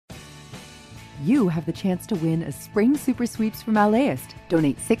you have the chance to win a spring super sweeps from LAist.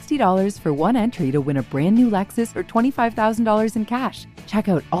 Donate $60 for one entry to win a brand new Lexus or $25,000 in cash. Check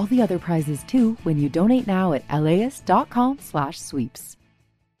out all the other prizes too when you donate now at laist.com/sweeps.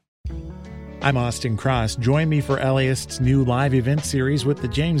 I'm Austin Cross. Join me for LAist's new live event series with the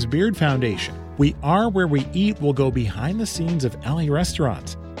James Beard Foundation. We Are Where We Eat will go behind the scenes of LA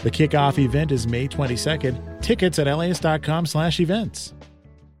restaurants. The kickoff event is May 22nd. Tickets at laist.com/events.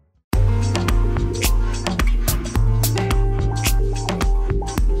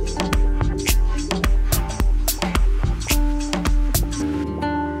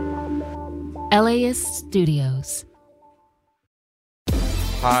 LAist Studios.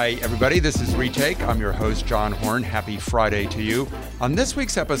 Hi, everybody. This is Retake. I'm your host, John Horn. Happy Friday to you. On this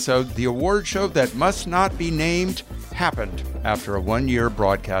week's episode, the award show that must not be named happened after a one-year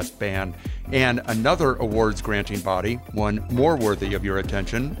broadcast ban. And another awards-granting body, one more worthy of your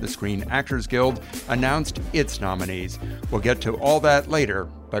attention, the Screen Actors Guild, announced its nominees. We'll get to all that later,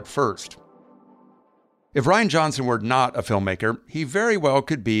 but first. If Rian Johnson were not a filmmaker, he very well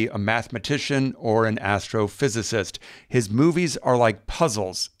could be a mathematician or an astrophysicist. His movies are like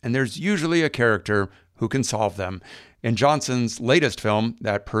puzzles, and there's usually a character who can solve them. In Johnson's latest film,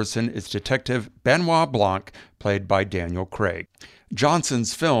 that person is Detective Benoit Blanc, played by Daniel Craig.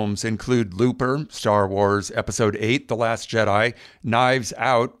 Johnson's films include Looper, Star Wars Episode 8, The Last Jedi, Knives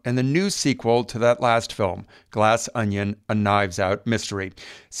Out, and the new sequel to that last film, Glass Onion, a Knives Out mystery.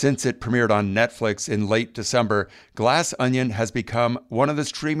 Since it premiered on Netflix in late December, Glass Onion has become one of the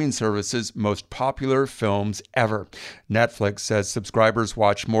streaming service's most popular films ever. Netflix says subscribers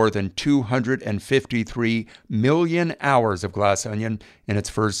watched more than 253 million hours of Glass Onion in its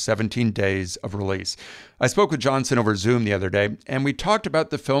first 17 days of release. I spoke with Johnson over Zoom the other day, and we talked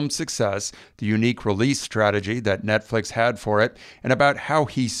about the film's success, the unique release strategy that Netflix had for it, and about how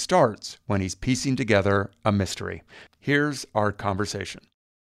he starts when he's piecing together a mystery. Here's our conversation.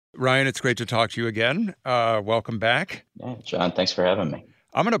 Rian, it's great to talk to you again. Welcome back. Yeah, John, thanks for having me.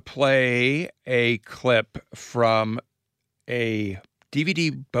 I'm going to play a clip from a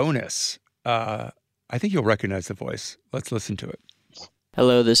DVD bonus. I think you'll recognize the voice. Let's listen to it.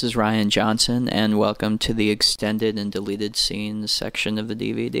 Hello, this is Rian Johnson, and welcome to the extended and deleted scenes section of the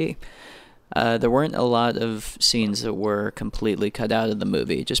DVD. There weren't a lot of scenes that were completely cut out of the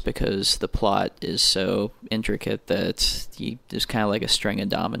movie, just because the plot is so intricate that there's kind of like a string of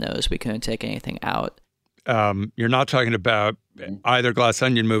dominoes. We couldn't take anything out. You're not talking about either Glass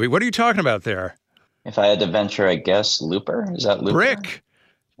Onion movie. What are you talking about there? If I had to venture, I guess Looper? Is that Looper?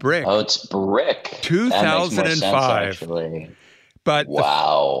 Brick. Oh, it's Brick. 2005. That makes more sense, actually. But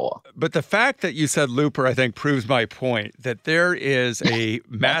wow. But the fact that you said Looper, I think, proves my point that there is a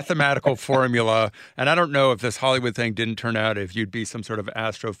mathematical formula, and I don't know if this Hollywood thing didn't turn out if you'd be some sort of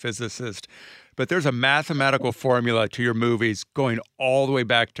astrophysicist, but there's a mathematical formula to your movies going all the way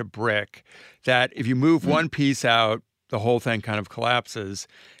back to Brick that if you move one piece out, the whole thing kind of collapses.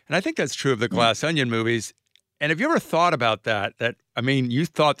 And I think that's true of the Glass Onion movies. And have you ever thought about that? You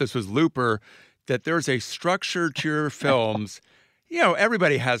thought this was Looper, that there's a structure to your films.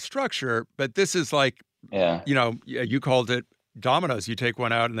 Everybody has structure, but this is like, you called it dominoes. You take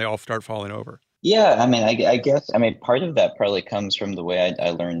one out and they all start falling over. Yeah, I guess part of that probably comes from the way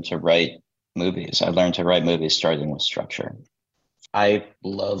I learned to write movies. I learned to write movies starting with structure. I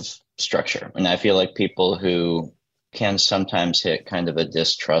love structure, and I feel like people who can sometimes hit kind of a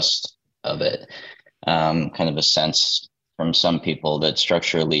distrust of it, kind of a sense from some people that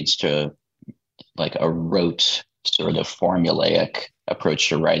structure leads to like a rote sort of formulaic approach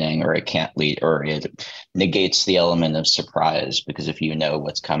to writing, or it can't lead, or it negates the element of surprise, because if you know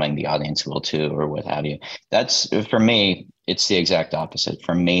what's coming, the audience will too, or what have you. That's, for me, it's the exact opposite.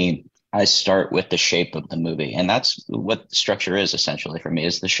 For me, I start with the shape of the movie, and that's what structure is essentially for me,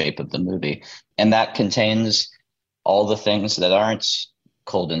 is the shape of the movie. And that contains all the things that aren't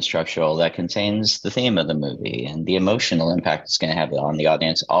cold and structural. That contains the theme of the movie and the emotional impact it's going to have on the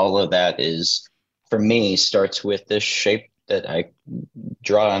audience. All of that is, for me, starts with this shape that I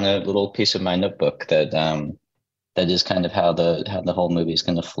draw on a little piece of my notebook that is kind of how the whole movie is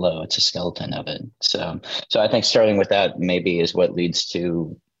going to flow. It's a skeleton of it. So I think starting with that maybe is what leads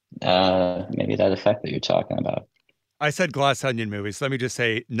to maybe that effect that you're talking about. I said Glass Onion movies. Let me just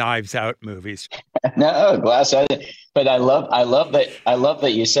say Knives Out movies. No, Glass Onion. But I love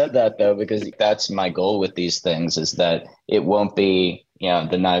that you said that, though, because that's my goal with these things, is that it won't be,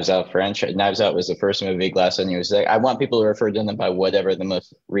 the Knives Out franchise. Knives Out was the first movie. Glass Onion was I want people to refer to them by whatever the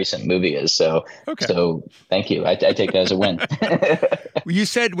most recent movie is. So, okay. So thank you. I take that as a win. You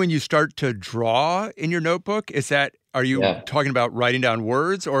said when you start to draw in your notebook, is that Are you talking about writing down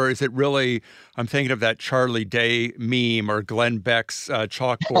words, or is it really, I'm thinking of that Charlie Day meme or Glenn Beck's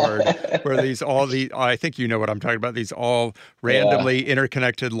chalkboard where I think you know what I'm talking about, these all randomly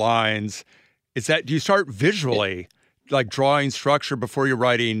interconnected lines. Do you start visually, like drawing structure before you're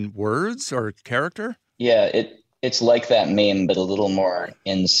writing words or character? Yeah, it's like that meme, but a little more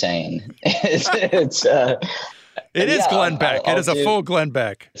insane. It is Glenn Beck. It is a full Glenn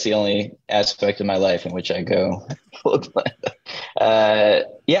Beck. It's the only aspect of my life in which I go full Glenn Beck.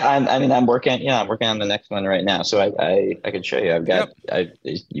 I'm working on the next one right now. So I can show you. I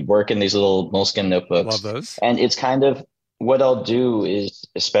work in these little moleskin notebooks. Love those. And it's kind of what I'll do is,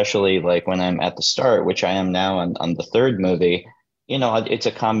 especially like when I'm at the start, which I am now on the third movie, it's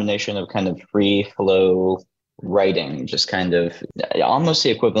a combination of kind of free flow writing, just kind of almost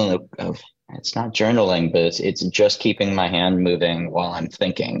the equivalent of it's not journaling, but it's just keeping my hand moving while I'm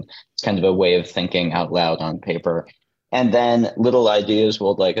thinking. It's kind of a way of thinking out loud on paper. And then little ideas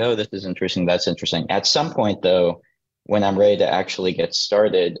will like, oh, this is interesting, that's interesting. At some point, though, when I'm ready to actually get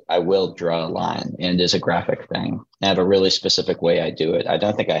started, I will draw a line, and it is a graphic thing. I have a really specific way I do it. I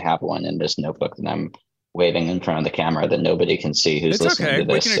don't think I have one in this notebook that I'm waving in front of the camera that nobody can see who's listening to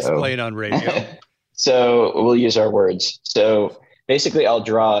this. We can explain on radio. So we'll use our words. So basically, I'll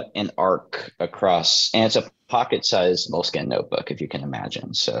draw an arc across, and it's a pocket-sized moleskin notebook, if you can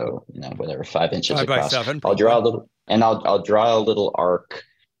imagine. So, 5 inches 5 by across. 7. I'll draw I'll draw a little arc,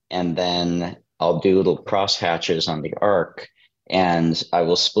 and then I'll do little cross hatches on the arc, and I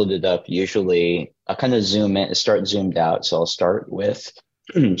will split it up. Usually, I'll kind of start zoomed out. So I'll start with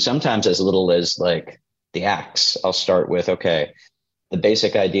sometimes as little as like the axe. I'll start with, okay, the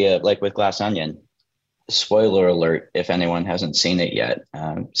basic idea, like with Glass Onion. Spoiler alert, if anyone hasn't seen it yet,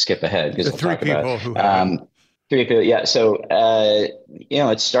 skip ahead because three people who haven't. 3 people, yeah. So,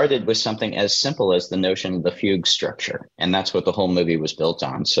 it started with something as simple as the notion of the fugue structure, and that's what the whole movie was built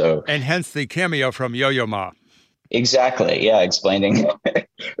on. So, and hence the cameo from Yo-Yo Ma. Exactly, yeah, explaining. I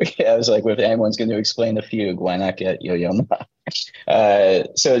was like, if anyone's going to explain the fugue, why not get Yo-Yo Ma?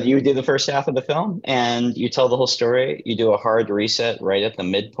 So you do the first half of the film, and you tell the whole story. You do a hard reset right at the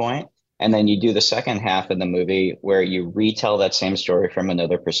midpoint. And then you do the second half of the movie where you retell that same story from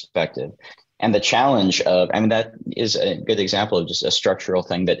another perspective. And the challenge that is a good example of just a structural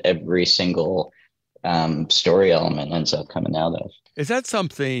thing that every single story element ends up coming out of. Is that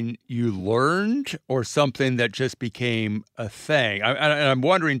something you learned or something that just became a thing? And I'm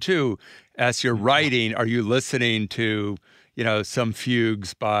wondering too, as you're writing, are you listening to, some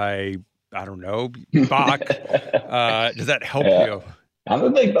fugues by, I don't know, Bach? Does that help you? I'm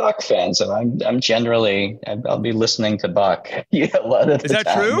a big Bach fan, so I'm generally I'll be listening to Bach a lot of the time. Is that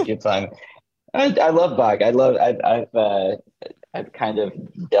true? I love Bach. I've kind of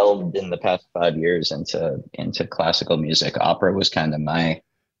delved in the past 5 years into classical music. Opera was kind of my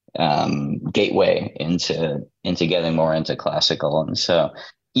gateway into getting more into classical, and so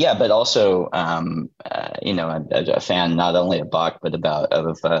yeah. But also, I'm a fan not only of Bach but of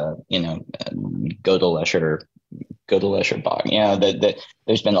Gödel Bach.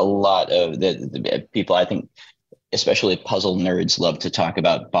 There's been a lot of the people, I think, especially puzzle nerds, love to talk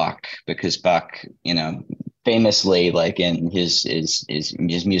about Bach because Bach, famously, like in his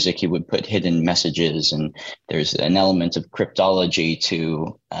music, he would put hidden messages, and there's an element of cryptology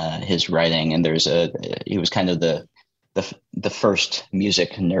to his writing, and he was kind of the first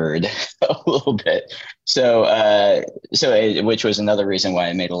music nerd a little bit. So which was another reason why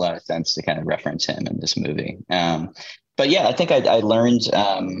it made a lot of sense to kind of reference him in this movie. But yeah, I think I learned,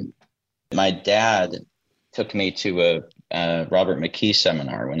 my dad took me to a Robert McKee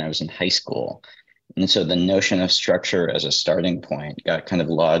seminar when I was in high school. And so the notion of structure as a starting point got kind of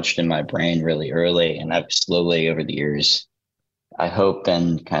lodged in my brain really early. And I've slowly over the years, I hope,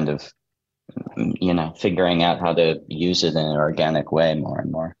 been kind of figuring out how to use it in an organic way more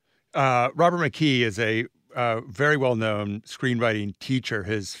and more. Robert McKee is a very well-known screenwriting teacher.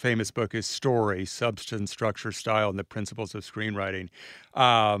 His famous book is Story, Substance, Structure, Style, and the Principles of Screenwriting.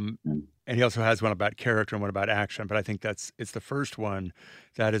 And he also has one about character and one about action, but I think it's the first one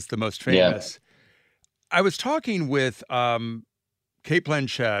that is the most famous. Yeah. I was talking with Cate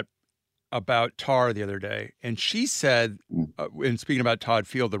Blanchett about Tar the other day, and she said, in speaking about Todd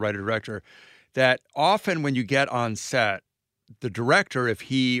Field, the writer-director, that often when you get on set, the director, if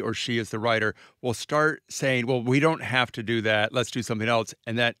he or she is the writer, will start saying, well, we don't have to do that. Let's do something else.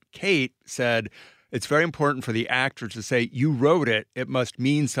 And that Cate said, it's very important for the actor to say, you wrote it. It must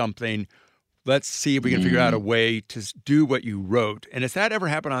mean something. Let's see if we can figure out a way to do what you wrote. And has that ever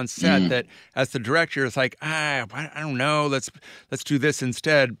happened on set that as the director, it's like, I don't know, let's do this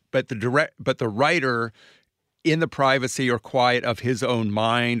instead. But the writer in the privacy or quiet of his own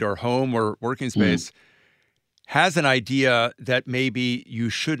mind or home or working space, has an idea that maybe you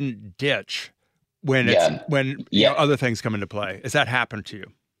shouldn't ditch when other things come into play. Has that happened to you?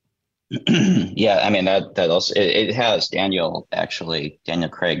 Yeah, I mean that also it has. Daniel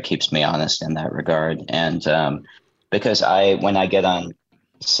Craig keeps me honest in that regard, and because when I get on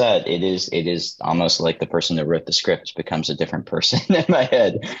set, it is almost like the person that wrote the script becomes a different person in my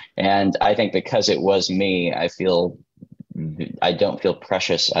head, and I think because it was me, I don't feel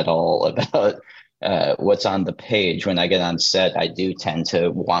precious at all about what's on the page. When I get on set, I do tend to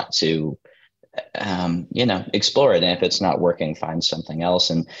want to explore it. And if it's not working, find something else.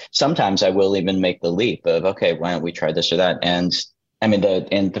 And sometimes I will even make the leap of, okay, why don't we try this or that? And I mean,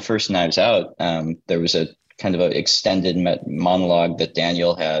 in the first Knives Out, there was a kind of an extended monologue that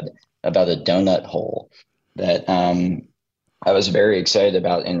Daniel had about a donut hole that I was very excited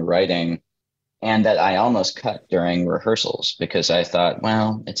about in writing, and that I almost cut during rehearsals because I thought,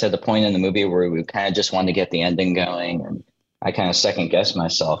 well, it's at the point in the movie where we kind of just want to get the ending going, and I kind of second guessed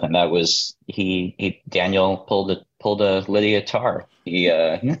myself, and that was Daniel pulled a Lydia Tarr. He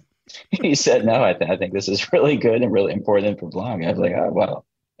said, no, I think this is really good and really important for Blanc. I was like, oh, wow.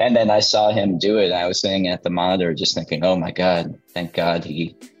 And then I saw him do it. I was sitting at the monitor just thinking, oh my God, thank God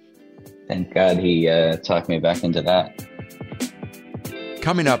he talked me back into that.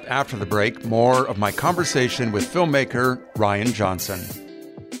 Coming up after the break, more of my conversation with filmmaker Rian Johnson.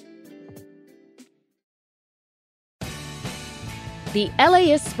 The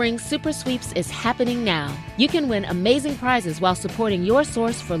LAist Spring Super Sweeps is happening now. You can win amazing prizes while supporting your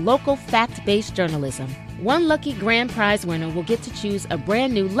source for local fact-based journalism. One lucky grand prize winner will get to choose a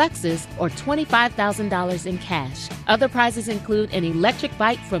brand new Lexus or $25,000 in cash. Other prizes include an electric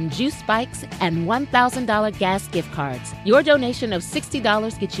bike from Juice Bikes and $1,000 gas gift cards. Your donation of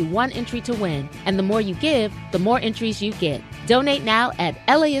 $60 gets you one entry to win, and the more you give, the more entries you get. Donate now at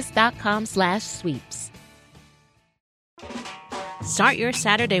laist.com/sweeps. Start your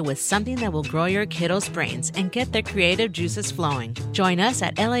Saturday with something that will grow your kiddos' brains and get their creative juices flowing. Join us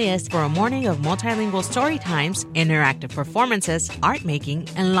at LAist for a morning of multilingual story times, interactive performances, art making,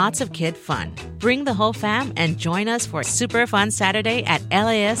 and lots of kid fun. Bring the whole fam and join us for a super fun Saturday at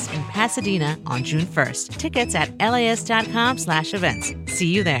LAist in Pasadena on June 1st. Tickets at laist.com/events.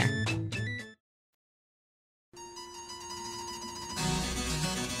 See you there.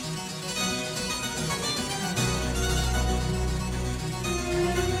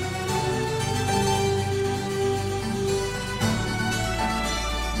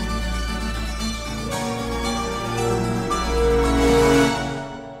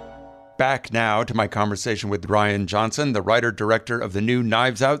 Back now to my conversation with Rian Johnson, the writer-director of the new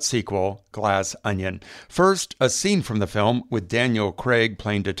Knives Out sequel, Glass Onion. First, a scene from the film with Daniel Craig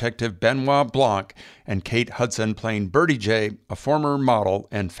playing Detective Benoit Blanc and Kate Hudson playing Birdie J, a former model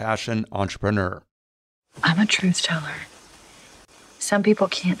and fashion entrepreneur. I'm a truth teller. Some people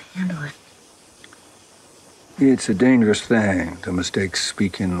can't handle it. It's a dangerous thing to mistake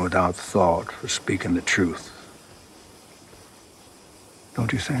speaking without thought for speaking the truth.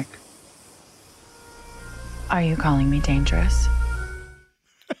 Don't you think? Are you calling me dangerous?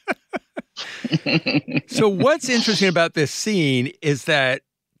 So what's interesting about this scene is that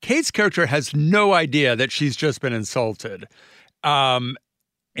Kate's character has no idea that she's just been insulted. And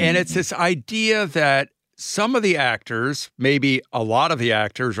it's this idea that some of the actors, maybe a lot of the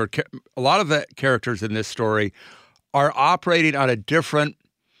actors or a lot of the characters in this story are operating on a different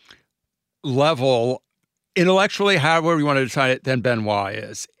level, intellectually, however you want to define it, than Benoit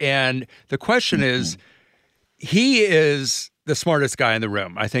is. And the question is, he is the smartest guy in the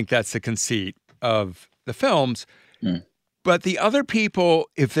room. I think that's the conceit of the films. But the other people,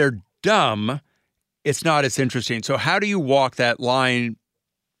 if they're dumb, it's not as interesting. So how do you walk that line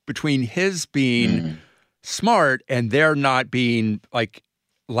between his being smart and their not being like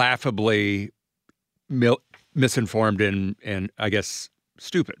laughably misinformed and I guess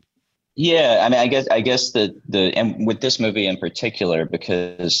stupid? Yeah, I mean, I guess and with this movie in particular,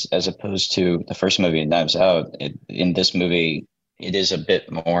 because as opposed to the first movie, Knives Out, in this movie, it is a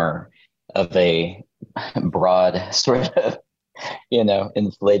bit more of a broad sort of,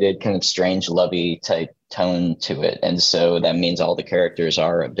 inflated kind of strange, lovey type tone to it, and so that means all the characters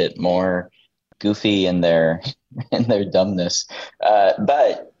are a bit more goofy in their dumbness,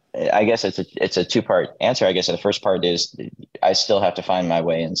 but. I guess it's a two-part answer. I guess the first part is I still have to find my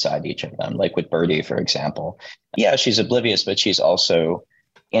way inside each of them. Like with Birdie, for example. Yeah, she's oblivious, but she's also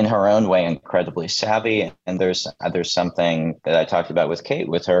in her own way incredibly savvy. And there's something that I talked about with Kate,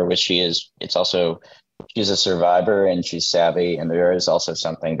 with her, which she's a survivor and she's savvy. And there is also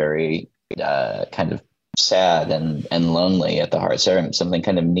something very kind of sad and lonely at the heart. So something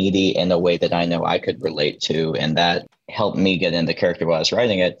kind of needy in a way that I know I could relate to, and that helped me get into character while I was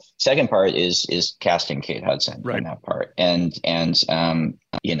writing it. Second part is casting Kate Hudson in that part, and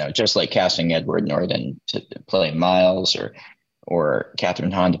just like casting Edward Norton to play Miles or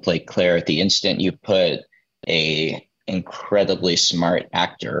Catherine Hahn to play Claire. At the instant you put a incredibly smart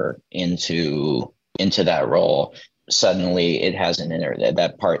actor into that role, suddenly it has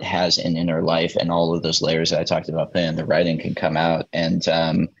that part has an inner life, and all of those layers that I talked about in the writing can come out. And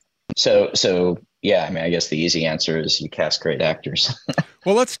so yeah, I mean, I guess the easy answer is you cast great actors.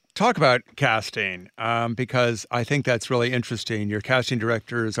 Well, let's talk about casting, because I think that's really interesting. Your casting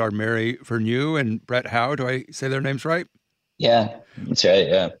directors are Mary Vernew and Brett Howe. Do I say their names right? Yeah, that's right.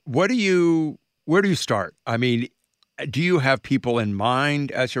 Yeah. Where do you start? I mean, do you have people in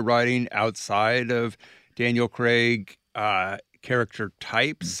mind as you're writing outside of Daniel Craig character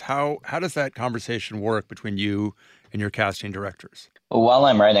types? How does that conversation work between you and your casting directors? Well, while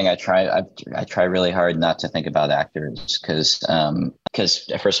I'm writing, I try really hard not to think about actors because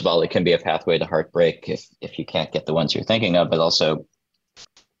first of all, it can be a pathway to heartbreak if you can't get the ones you're thinking of, but also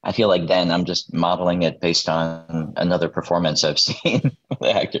I feel like then I'm just modeling it based on another performance I've seen with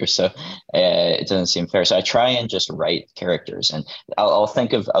the actor. So it doesn't seem fair. So I try and just write characters, and I'll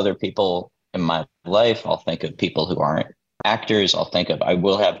think of other people in my life. I'll think of people who aren't actors. I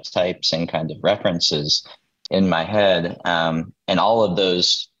will have types and kind of references in my head. And all of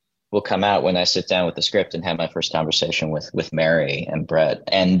those will come out when I sit down with the script and have my first conversation with Mary and Brett.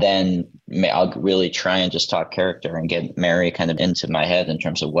 And then I'll really try and just talk character and get Mary kind of into my head in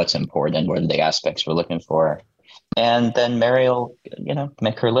terms of what's important, what are the aspects we're looking for. And then Mary will,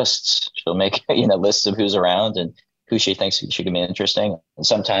 make her lists. She'll make, lists of who's around and who she thinks she can be interesting. And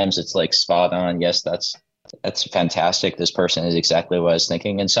sometimes it's like spot on. Yes, that's fantastic. This person is exactly what I was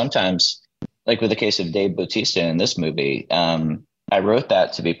thinking. And sometimes, like with the case of Dave Bautista in this movie, I wrote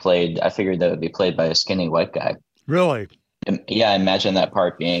that to be played. I figured that would be played by a skinny white guy. Really? Yeah, imagine that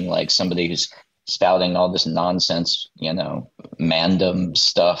part being like somebody who's spouting all this nonsense, mandem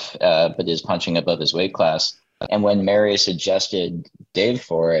stuff, but is punching above his weight class. And when Mary suggested Dave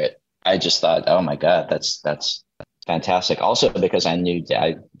for it, I just thought, oh my God, that's fantastic. Also because I knew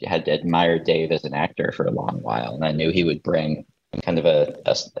I had admired Dave as an actor for a long while, and I knew he would bring kind of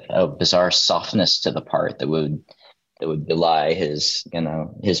a bizarre softness to the part that would belie his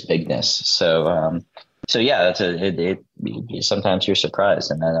bigness. So yeah, sometimes you're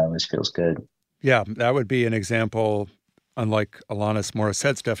surprised, and that always feels good. Yeah, that would be an example, unlike Alanis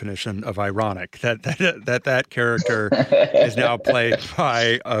Morissette's definition of ironic, that character is now played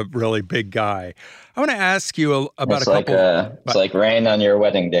by a really big guy. I want to ask you about it's like rain on your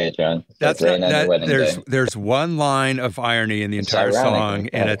wedding day, John. There's one line of irony in the entire song,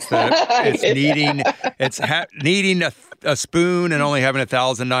 and it's needing a spoon and only having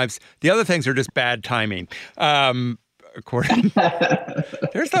 1,000 knives. The other things are just bad timing. According,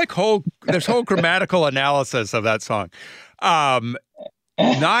 there's whole grammatical analysis of that song.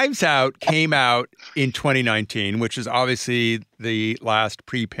 Knives Out came out in 2019, which is obviously the last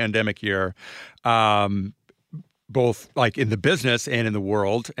pre-pandemic year, both like in the business and in the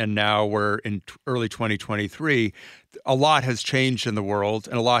world. And now we're in early 2023. A lot has changed in the world,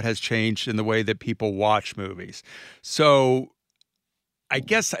 and a lot has changed in the way that people watch movies. So I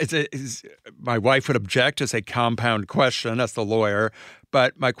guess my wife would object as a compound question. That's the lawyer.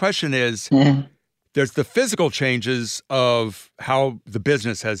 But my question is, there's the physical changes of how the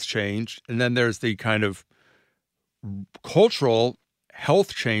business has changed, and then there's the kind of cultural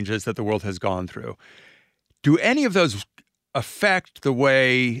health changes that the world has gone through. Do any of those affect the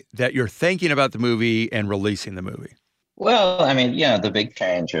way that you're thinking about the movie and releasing the movie? Well, I mean, the big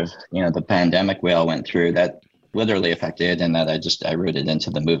change of, the pandemic we all went through, that literally affected, and that I rooted into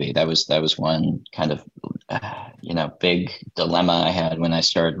the movie. That was one kind of, big dilemma I had when I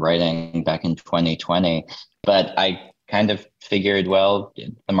started writing back in 2020. But I kind of figured, well,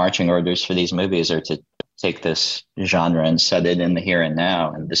 the marching orders for these movies are to take this genre and set it in the here and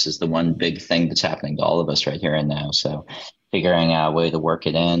now. And this is the one big thing that's happening to all of us right here and now. So figuring out a way to work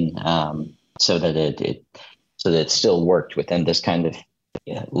it in so that it still worked within this kind of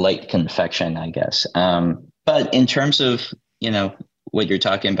light confection, I guess. But in terms of, what you're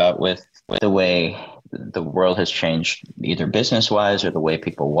talking about with the way the world has changed, either business-wise or the way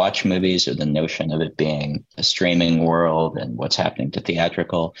people watch movies, or the notion of it being a streaming world and what's happening to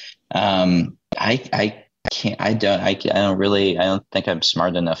theatrical, I don't think I'm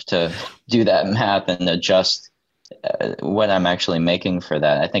smart enough to do that math and adjust what I'm actually making for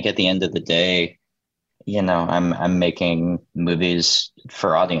that. I think at the end of the day, I'm making movies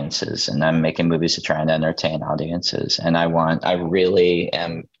for audiences, and I'm making movies to try and entertain audiences. And I really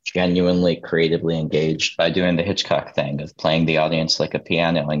am genuinely creatively engaged by doing the Hitchcock thing of playing the audience like a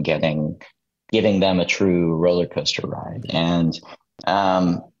piano and giving them a true roller coaster ride. And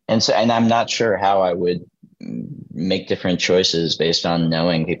I'm not sure how I would make different choices based on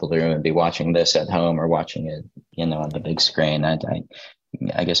knowing people are going to be watching this at home or watching it, on the big screen.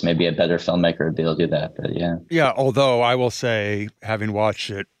 I guess maybe a better filmmaker would be able to do that, but yeah. Yeah, although I will say, having watched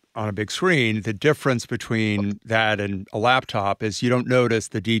it on a big screen, the difference between that and a laptop is you don't notice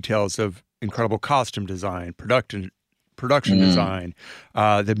the details of incredible costume design, production design.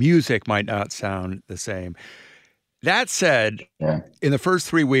 The music might not sound the same. That said, in the first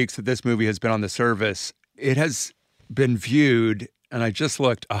 3 weeks that this movie has been on the service, it has been viewed, and I just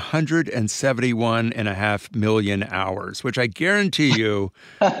looked, 171.5 million hours, which I guarantee you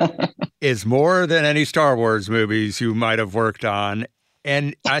is more than any Star Wars movies you might have worked on.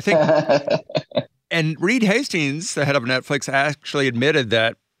 And I think, and Reed Hastings, the head of Netflix, actually admitted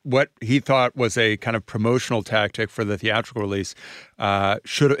that what he thought was a kind of promotional tactic for the theatrical release,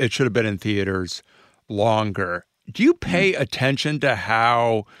 should have been in theaters longer. Do you pay attention to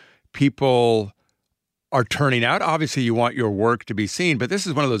how people are turning out? Obviously, you want your work to be seen, but this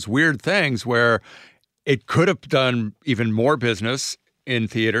is one of those weird things where it could have done even more business in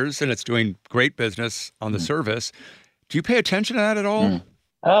theaters, and it's doing great business on the service. Do you pay attention to that at all?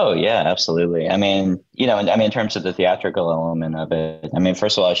 Oh, yeah, absolutely. I mean, in terms of the theatrical element of it, I mean,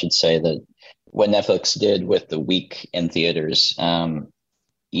 first of all, I should say that what Netflix did with the week in theaters,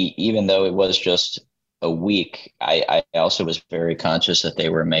 even though it was just a week, I also was very conscious that they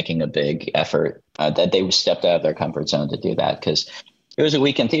were making a big effort, that they stepped out of their comfort zone to do that, because it was a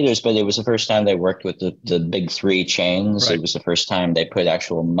week in theaters, but it was the first time they worked with the big three chains. Right. It was the first time they put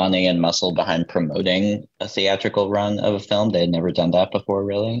actual money and muscle behind promoting a theatrical run of a film. They had never done that before,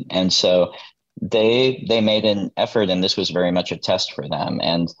 really. And so they made an effort, and this was very much a test for them.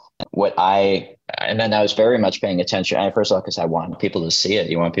 And then I was very much paying attention. First of all, because I want people to see it.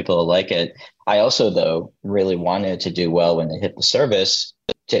 You want people to like it. I also, though, really wanted to do well when it hit the service,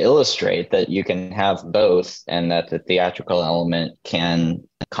 to illustrate that you can have both, and that the theatrical element can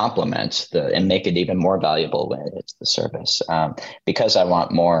complement and make it even more valuable when it hits the service. Because I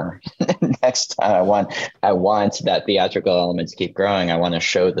want more next time. I want that theatrical element to keep growing. I want to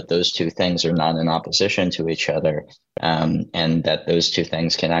show that those two things are not in opposition to each other, and that those two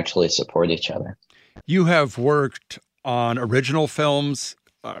things can actually support each other. You have worked on original films,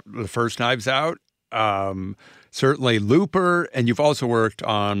 the first Knives Out, certainly Looper, and you've also worked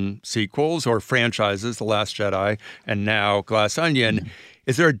on sequels or franchises, The Last Jedi, and now Glass Onion. Mm-hmm.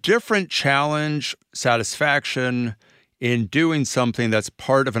 Is there a different challenge, satisfaction in doing something that's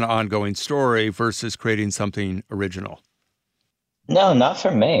part of an ongoing story versus creating something original? No, not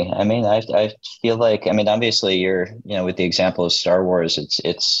for me. I mean, I feel like, obviously you're, with the example of Star Wars,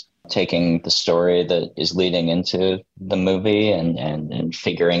 it's taking the story that is leading into the movie and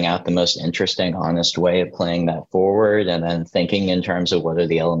figuring out the most interesting, honest way of playing that forward, and then thinking in terms of what are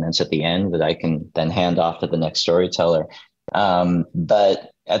the elements at the end that I can then hand off to the next storyteller.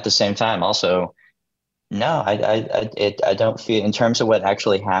 But at the same time, also, no, I don't feel, in terms of what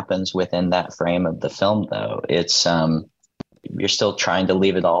actually happens within that frame of the film, though, it's you're still trying to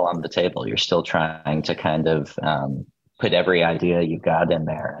leave it all on the table. You're still trying to kind of put every idea you got in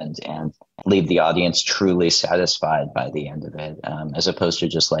there and leave the audience truly satisfied by the end of it, as opposed to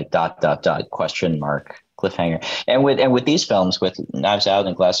just like ... question mark cliffhanger. And with these films, with Knives Out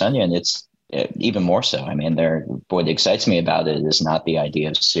and Glass Onion, it's even more so. I mean, what excites me about it is not the idea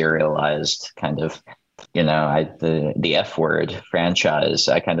of serialized kind of, the F word franchise.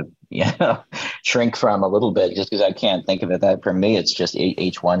 I kind of, shrink from a little bit just because I can't think of it that. For me, it's just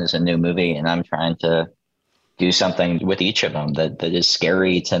each one is a new movie, and I'm trying to do something with each of them that is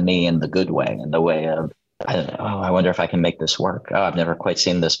scary to me in the good way, in the way of, I wonder if I can make this work. Oh, I've never quite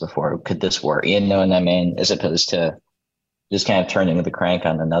seen this before. Could this work? You know what I mean? As opposed to just kind of turning the crank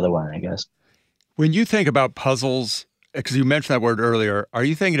on another one, I guess. When you think about puzzles, because you mentioned that word earlier, are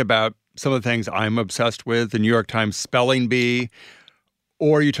you thinking about some of the things I'm obsessed with, the New York Times spelling bee,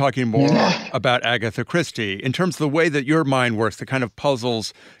 or are you talking more about Agatha Christie in terms of the way that your mind works, the kind of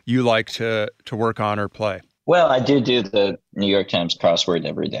puzzles you like to work on or play? Well, I do the New York Times crossword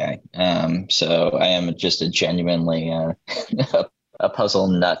every day. So I am just a genuinely a puzzle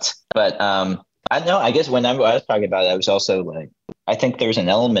nut. But I guess when I was talking about it, I was also like, I think there's an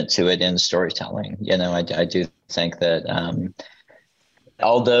element to it in storytelling. I do think that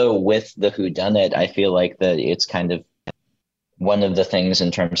although with the whodunit, I feel like that it's kind of one of the things in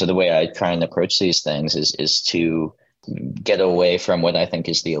terms of the way I try and approach these things is to get away from what I think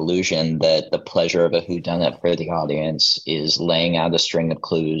is the illusion that the pleasure of a whodunit for the audience is laying out a string of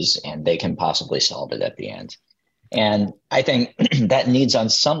clues and they can possibly solve it at the end. And I think that needs on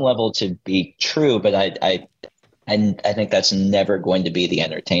some level to be true, but I think that's never going to be the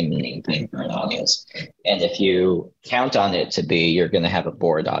entertainment thing for an audience. And if you count on it to be, you're going to have a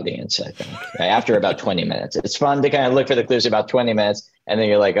bored audience, I think. After about 20 minutes. It's fun to kind of look for the clues about 20 minutes, and then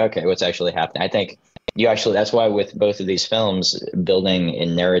you're like, okay, what's actually happening? I think that's why with both of these films, building a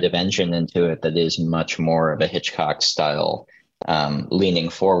narrative engine into it that is much more of a Hitchcock style, leaning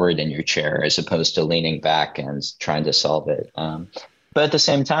forward in your chair as opposed to leaning back and trying to solve it. But at the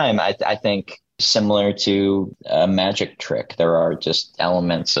same time, I think similar to a magic trick, there are just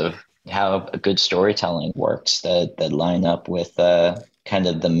elements of how a good storytelling works that line up with kind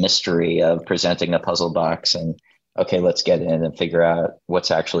of the mystery of presenting a puzzle box and, okay, let's get in and figure out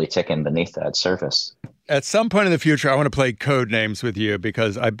what's actually ticking beneath that surface. At some point in the future, I want to play code names with you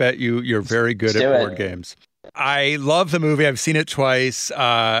because I bet you're very good at board games. I love the movie. I've seen it twice.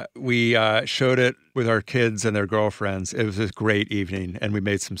 We showed it with our kids and their girlfriends. It was a great evening, and we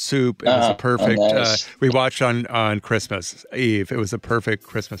made some soup. It was a perfect. Nice. We watched on Christmas Eve. It was a perfect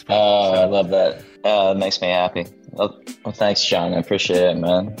Christmas present. Oh, I love that. It makes me happy. Well, thanks, John. I appreciate it,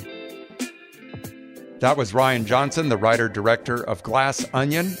 man. That was Rian Johnson, the writer-director of Glass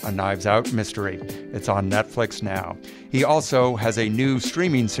Onion, a Knives Out mystery. It's on Netflix now. He also has a new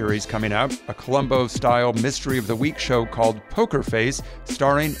streaming series coming out, a Columbo-style Mystery of the Week show called Poker Face,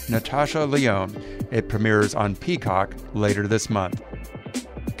 starring Natasha Lyonne. It premieres on Peacock later this month.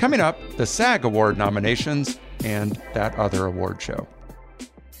 Coming up, the SAG Award nominations and that other award show.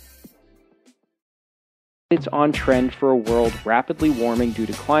 It's on trend for a world rapidly warming due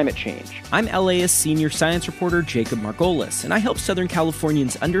to climate change. I'm LAist senior science reporter Jacob Margolis, and I help Southern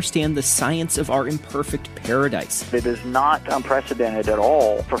Californians understand the science of our imperfect paradise. It is not unprecedented at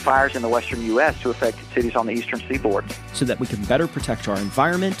all for fires in the western U.S. to affect cities on the eastern seaboard. So that we can better protect our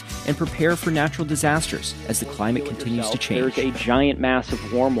environment and prepare for natural disasters as the climate continues to change. There's a giant mass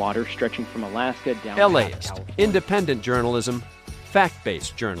of warm water stretching from Alaska down LAist, independent journalism,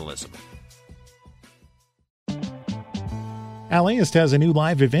 fact-based journalism. LAist has a new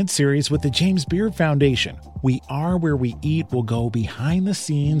live event series with the James Beard Foundation. We Are Where We Eat will go behind the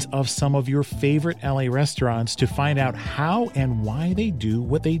scenes of some of your favorite LA restaurants to find out how and why they do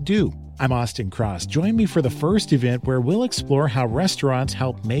what they do. I'm Austin Cross. Join me for the first event where we'll explore how restaurants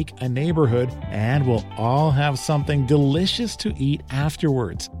help make a neighborhood, and we'll all have something delicious to eat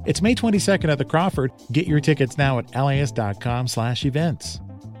afterwards. It's May 22nd at the Crawford. Get your tickets now at laist.com/events.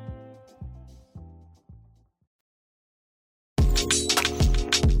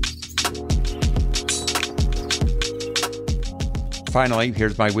 Finally,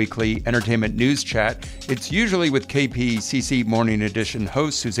 here's my weekly entertainment news chat. It's usually with KPCC Morning Edition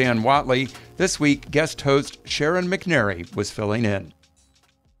host Suzanne Watley. This week, guest host Sharon McNary was filling in.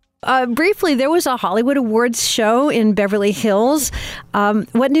 Briefly, there was a Hollywood Awards show in Beverly Hills.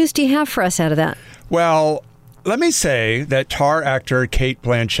 What news do you have for us out of that? Well, let me say that Tar actor Cate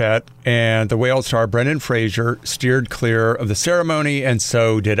Blanchett and the Whale star Brendan Fraser steered clear of the ceremony, and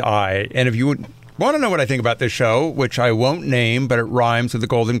so did I. And if you want to know what I think about this show, which I won't name, but it rhymes with the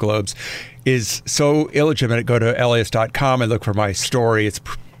Golden Globes, is so illegitimate, go to laist.com and look for my story. It's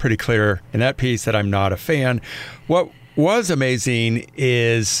pretty clear in that piece that I'm not a fan. What was amazing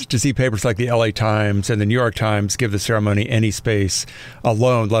is to see papers like the LA Times and the New York Times give the ceremony any space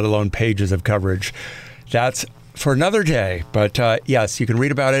alone, let alone pages of coverage. That's for another day. But yes, you can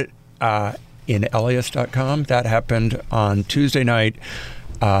read about it in laist.com. That happened on Tuesday night.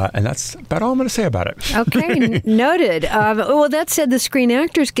 And that's about all I'm going to say about it. Okay, noted. Well, that said, the Screen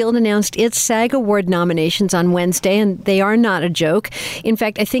Actors Guild announced its SAG Award nominations on Wednesday, and they are not a joke. In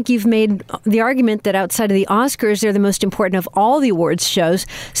fact, I think you've made the argument that outside of the Oscars, they're the most important of all the awards shows.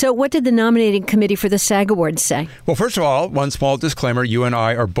 So what did the nominating committee for the SAG Awards say? Well, first of all, one small disclaimer. You and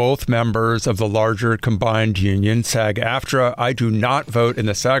I are both members of the larger combined union, SAG-AFTRA. I do not vote in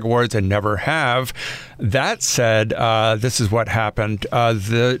the SAG Awards and never have. That said, this is what happened.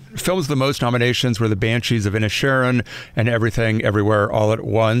 The films with the most nominations were The Banshees of Inisherin and Everything Everywhere All at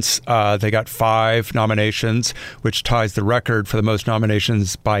Once. They got 5 nominations, which ties the record for the most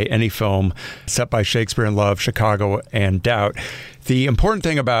nominations by any film, set by Shakespeare in Love, Chicago, and Doubt. The important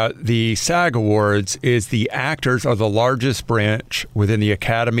thing about the SAG Awards is the actors are the largest branch within the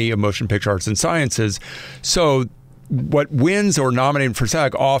Academy of Motion Picture Arts and Sciences. So what wins or nominated for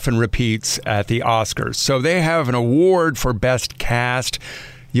SAG often repeats at the Oscars. So they have an award for Best Cast.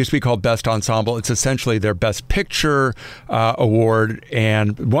 used to be called Best Ensemble. It's essentially their Best Picture award.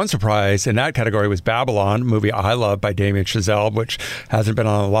 And one surprise in that category was Babylon, a movie I love by Damien Chazelle, which hasn't been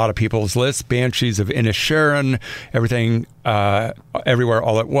on a lot of people's lists. Banshees of Inisherin, Everything Everywhere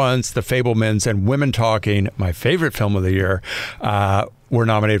All at Once, The Fabelmans, and Women Talking, my favorite film of the year, were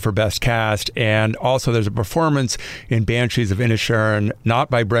nominated for Best Cast. And also there's a performance in Banshees of Inisherin, not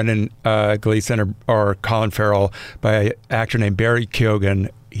by Brendan Gleeson or Colin Farrell, by an actor named Barry Keoghan.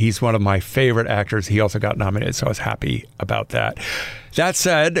 He's one of my favorite actors. He also got nominated, so I was happy about that. That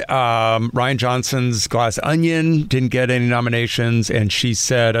said, Rian Johnson's Glass Onion didn't get any nominations, and She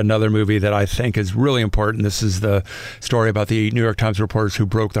Said, another movie that I think is really important. This is the story about the New York Times reporters who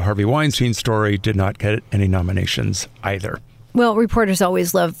broke the Harvey Weinstein story, did not get any nominations either. Well, reporters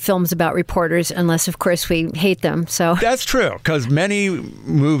always love films about reporters, unless, of course, we hate them. So that's true, because many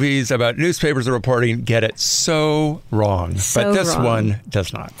movies about newspapers or reporting get it so wrong. But this one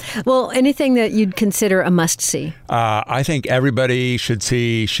does not. Well, anything that you'd consider a must-see? I think everybody should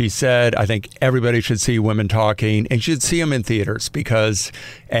see She Said. I think everybody should see Women Talking, and should see them in theaters because,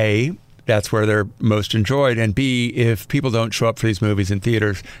 A, that's where they're most enjoyed, and B, if people don't show up for these movies in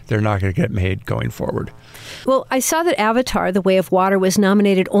theaters, they're not going to get made going forward. Well, I saw that Avatar, The Way of Water, was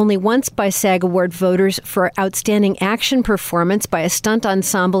nominated only once by SAG Award voters for Outstanding Action Performance by a Stunt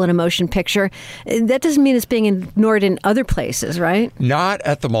Ensemble in a Motion Picture. That doesn't mean it's being ignored in other places, right? Not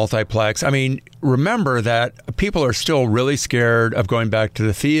at the multiplex. I mean, remember that people are still really scared of going back to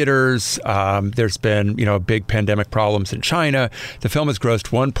the theaters. There's been, big pandemic problems in China. The film has grossed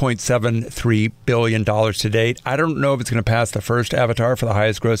 $1.73 billion to date. I don't know if it's going to pass the first Avatar for the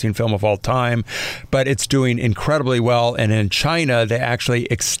highest grossing film of all time, but it's doing incredibly well. And in China, they actually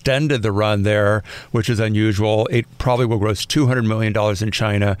extended the run there, which is unusual. It probably will gross $200 million in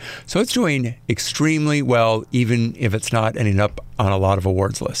China. So it's doing extremely well, even if it's not ending up on a lot of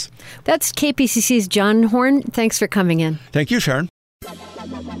awards lists. That's KPCC's John Horn. Thanks for coming in. Thank you, Sharon.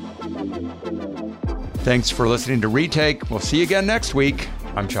 Thanks for listening to Retake. We'll see you again next week.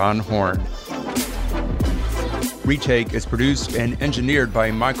 I'm John Horn. Retake is produced and engineered by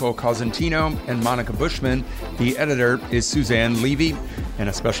Michael Cosentino and Monica Bushman. The editor is Suzanne Levy. And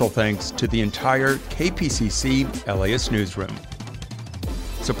a special thanks to the entire KPCC LAist newsroom.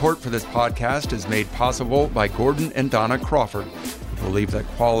 Support for this podcast is made possible by Gordon and Dona Crawford, who believe that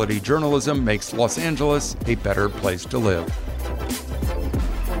quality journalism makes Los Angeles a better place to live.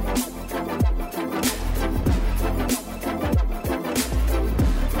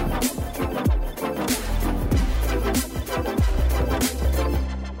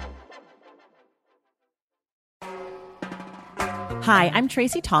 Hi, I'm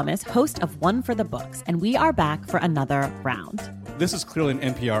Tracy Thomas, host of One for the Books, and we are back for another round. This is clearly an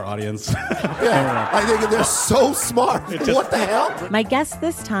NPR audience. Yeah, I think they're so smart. What the hell? My guests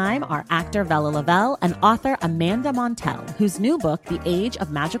this time are actor Vella Lavelle and author Amanda Montell, whose new book, The Age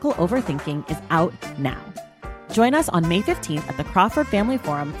of Magical Overthinking, is out now. Join us on May 15th at the Crawford Family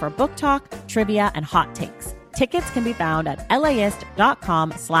Forum for book talk, trivia, and hot takes. Tickets can be found at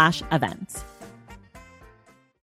laist.com/events.